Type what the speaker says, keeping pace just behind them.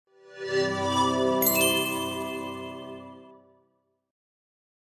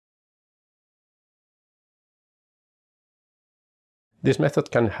This method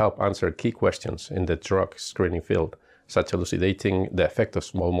can help answer key questions in the drug screening field, such as elucidating the effect of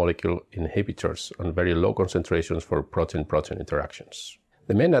small molecule inhibitors on very low concentrations for protein-protein interactions.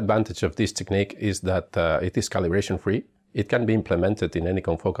 The main advantage of this technique is that it is calibration-free, it can be implemented in any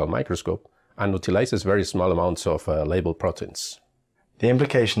confocal microscope, and utilizes very small amounts of labeled proteins. The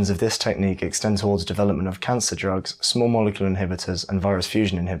implications of this technique extend towards development of cancer drugs, small molecule inhibitors, and virus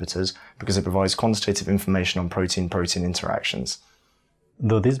fusion inhibitors because it provides quantitative information on protein-protein interactions.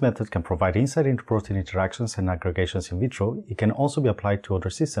 Though this method can provide insight into protein interactions and aggregations in vitro, it can also be applied to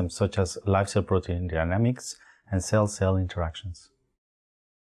other systems such as live cell protein dynamics and cell-cell interactions.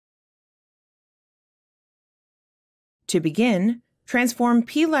 To begin, transform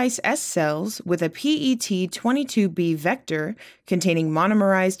P-lyse S cells with a PET22B vector containing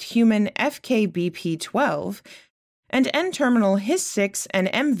monomerized human FKBP12 and N-terminal His6 and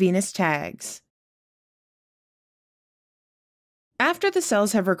M-venus tags. After the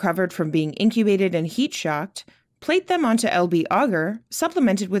cells have recovered from being incubated and heat-shocked, plate them onto LB agar,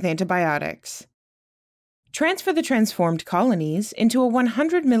 supplemented with antibiotics. Transfer the transformed colonies into a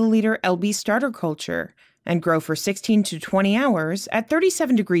 100 milliliter LB starter culture and grow for 16 to 20 hours at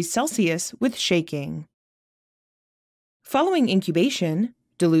 37 degrees Celsius with shaking. Following incubation,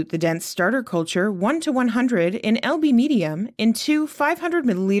 dilute the dense starter culture 1 to 100 in LB medium in 2 500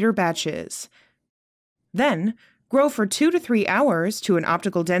 milliliter batches. Then, grow for 2 to 3 hours to an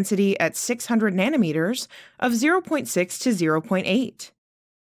optical density at 600 nanometers of 0.6 to 0.8.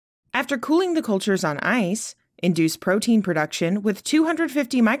 After cooling the cultures on ice, induce protein production with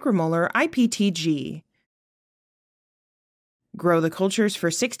 250 micromolar IPTG. Grow the cultures for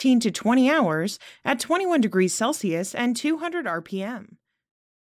 16 to 20 hours at 21 degrees Celsius and 200 RPM.